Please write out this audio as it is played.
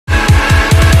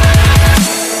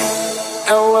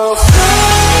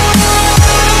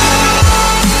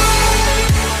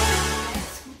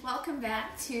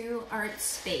to Art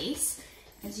Space.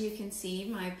 As you can see,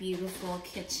 my beautiful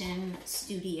kitchen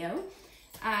studio.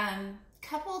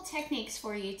 Couple techniques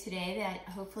for you today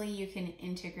that hopefully you can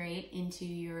integrate into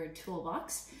your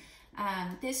toolbox.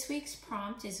 This week's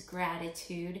prompt is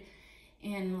gratitude.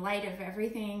 In light of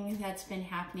everything that's been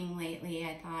happening lately,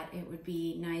 I thought it would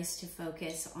be nice to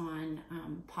focus on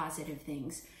positive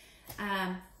things.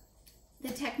 The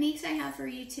techniques I have for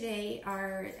you today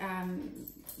are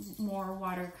more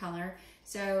watercolor.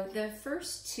 So the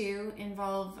first two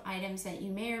involve items that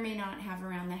you may or may not have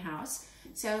around the house.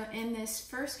 So in this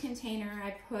first container,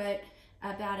 I put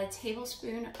about a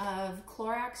tablespoon of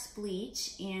Clorox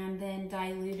bleach and then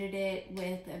diluted it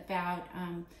with about,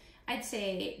 I'd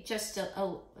say just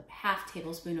a half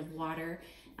tablespoon of water.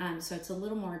 So it's a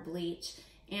little more bleach.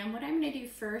 And what I'm gonna do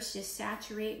first is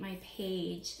saturate my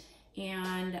page,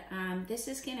 and this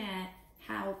is gonna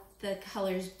help the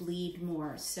colors bleed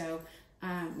more. So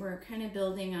we're kind of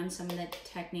building on some of the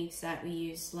techniques that we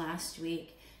used last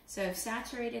week. So I've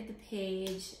saturated the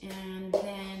page, and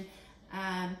then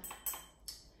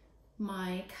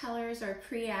my colors are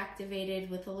pre-activated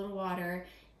with a little water,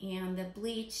 and the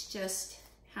bleach just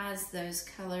has those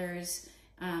colors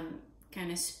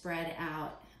kind of spread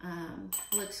out.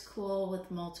 Looks cool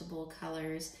with multiple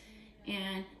colors.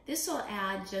 And this will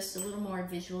add just a little more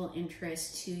visual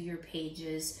interest to your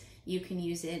pages. You can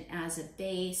use it as a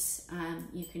base,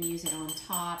 you can use it on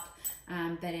top,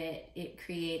 but it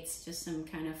creates just some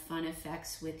kind of fun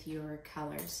effects with your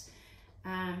colors.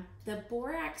 The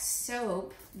borax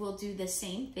soap will do the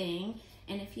same thing,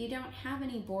 and if you don't have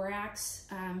any borax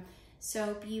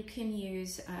soap, you can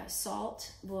use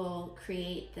salt. Will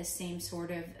create the same sort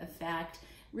of effect,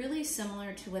 really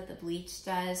similar to what the bleach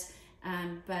does,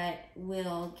 but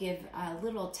will give a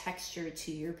little texture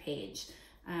to your page.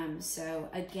 So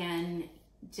again,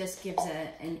 just gives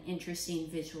an interesting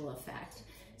visual effect.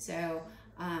 So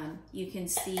you can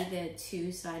see the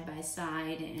two side by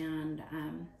side and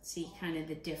see kind of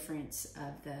the difference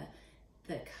of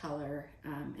the color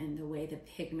and the way the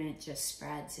pigment just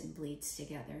spreads and bleeds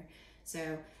together.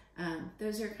 So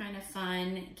those are kind of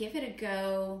fun. Give it a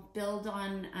go, build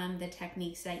on the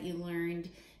techniques that you learned.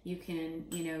 You can,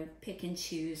 pick and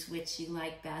choose which you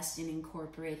like best and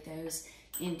incorporate those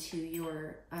into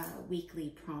your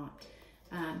weekly prompt.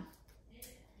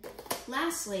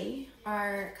 Lastly,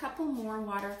 are a couple more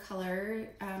watercolor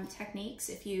techniques.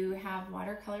 If you have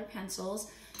watercolor pencils,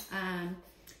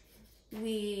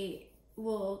 we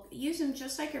will use them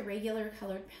just like a regular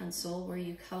colored pencil where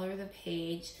you color the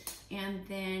page, and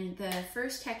then the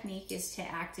first technique is to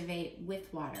activate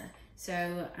with water.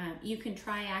 So you can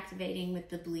try activating with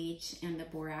the bleach and the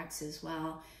borax as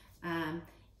well.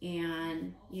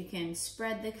 And you can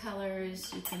spread the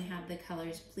colors, you can have the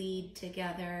colors bleed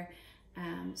together.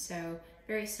 So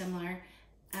very similar.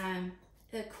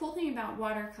 The cool thing about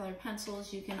watercolor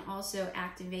pencils, you can also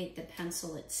activate the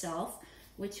pencil itself,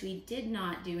 which we did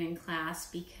not do in class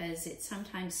because it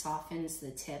sometimes softens the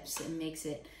tips and makes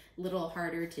it a little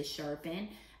harder to sharpen.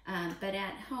 But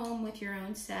at home with your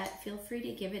own set, feel free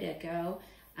to give it a go.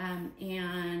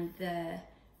 And the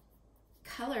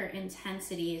color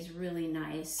intensity is really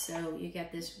nice. So you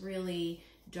get this really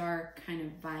dark, kind of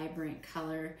vibrant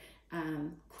color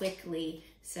quickly.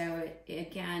 So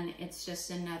again, it's just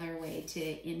another way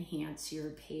to enhance your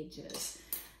pages.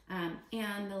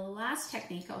 And the last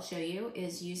technique I'll show you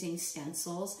is using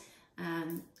stencils.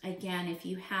 Again, if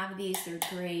you have these, they're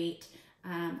great.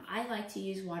 I like to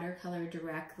use watercolor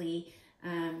directly.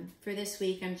 For this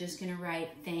week, I'm just gonna write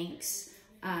thanks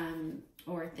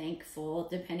or thankful,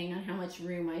 depending on how much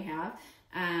room I have.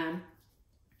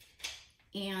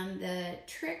 And the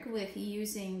trick with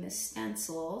using the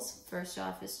stencils, first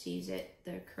off, is to use it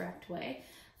the correct way,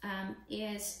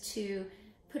 is to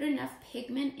put enough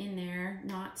pigment in there,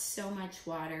 not so much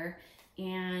water,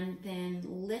 and then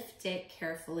lift it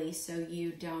carefully so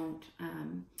you don't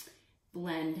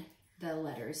blend the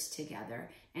letters together.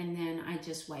 And then I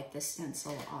just wipe the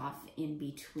stencil off in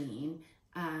between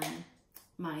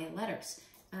my letters.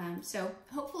 So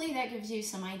hopefully that gives you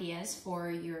some ideas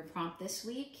for your prompt this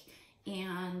week.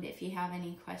 And if you have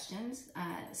any questions,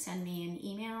 send me an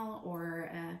email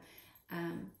or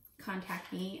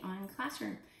contact me on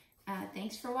Classroom.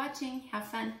 Thanks for watching. Have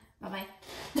fun. Bye-bye.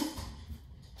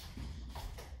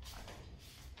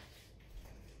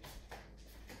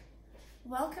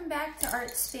 Welcome back to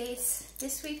Art Space.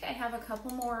 This week I have a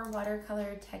couple more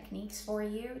watercolor techniques for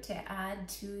you to add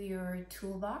to your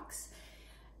toolbox.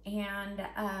 And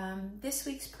this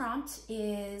week's prompt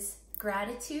is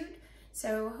gratitude.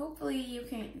 So hopefully you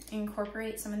can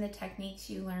incorporate some of the techniques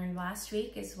you learned last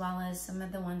week as well as some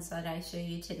of the ones that I show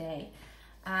you today.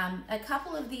 A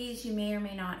couple of these you may or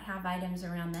may not have items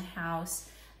around the house.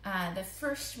 The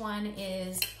first one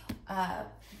is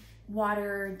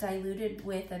water diluted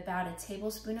with about a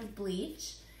tablespoon of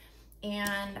bleach,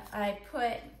 and I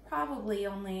put probably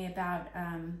only about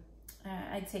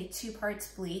I'd say 2 parts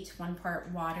bleach, 1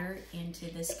 part water into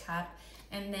this cup,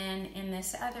 and then in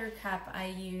this other cup I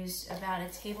used about a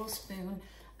tablespoon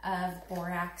of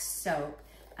borax soap.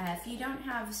 If you don't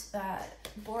have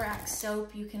borax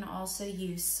soap, you can also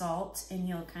use salt and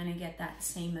you'll kind of get that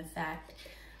same effect.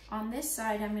 On this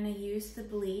side, I'm going to use the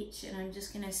bleach and I'm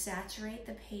just going to saturate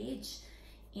the page,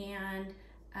 and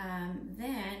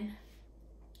then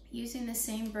using the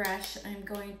same brush, I'm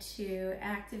going to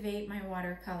activate my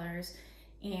watercolors,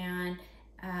 and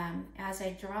as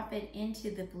I drop it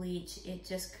into the bleach, it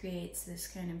just creates this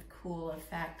kind of cool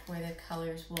effect where the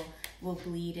colors will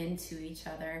bleed into each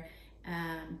other.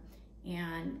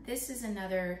 And this is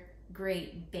another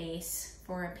great base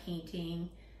for a painting.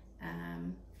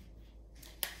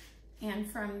 And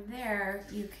from there,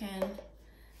 you can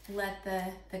let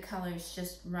the colors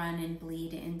just run and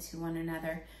bleed into one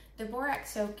another. The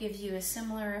borax soap gives you a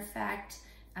similar effect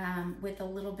with a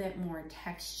little bit more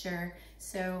texture.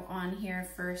 So on here,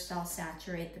 first I'll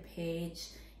saturate the page,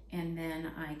 and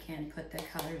then I can put the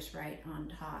colors right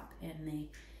on top, and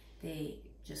they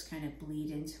just kind of bleed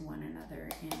into one another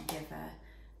and give a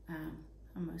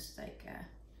almost like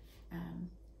a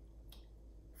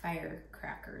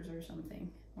firecrackers or something,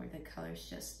 where the colors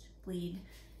just bleed.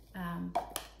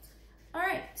 All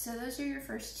right, so those are your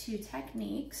first 2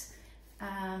 techniques.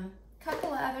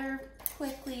 Couple other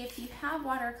quickly, if you have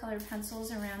watercolor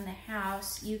pencils around the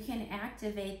house, you can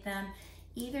activate them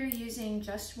either using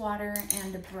just water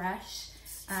and a brush,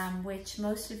 which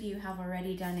most of you have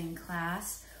already done in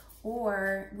class,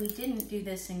 or we didn't do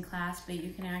this in class, but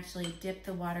you can actually dip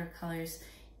the watercolors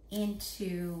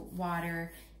into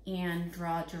water and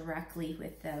draw directly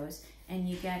with those, and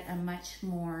you get a much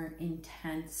more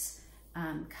intense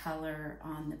color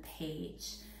on the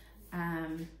page.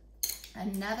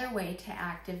 Another way to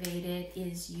activate it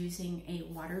is using a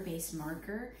water-based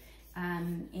marker,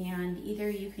 and either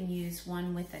you can use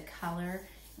one with a color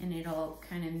and it'll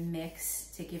kind of mix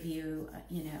to give you,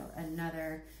 you know,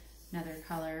 another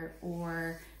color,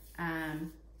 or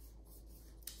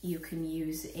you can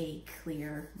use a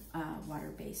clear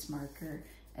water-based marker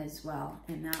as well,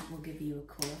 and that will give you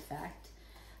a cool effect.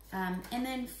 And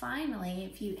then finally,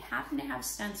 if you happen to have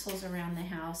stencils around the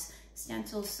house,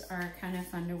 stencils are kind of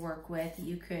fun to work with.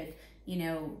 You could, you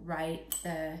know, write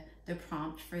the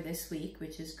prompt for this week,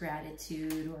 which is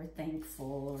gratitude or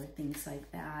thankful or things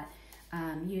like that,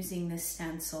 using the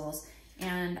stencils.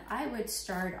 And I would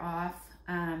start off,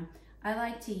 I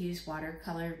like to use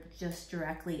watercolor just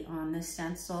directly on the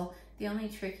stencil. The only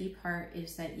tricky part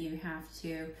is that you have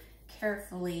to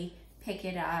carefully pick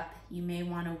it up. You may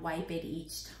want to wipe it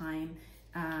each time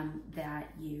that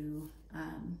you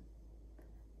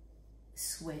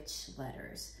switch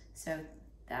letters. So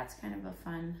that's kind of a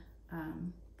fun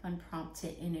prompt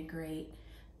to integrate.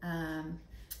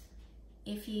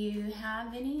 If you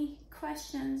have any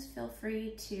questions, feel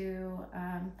free to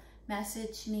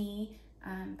message me,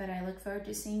 but I look forward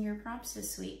to seeing your prompts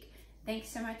this week. Thanks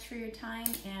so much for your time,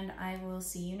 and I will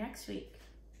see you next week.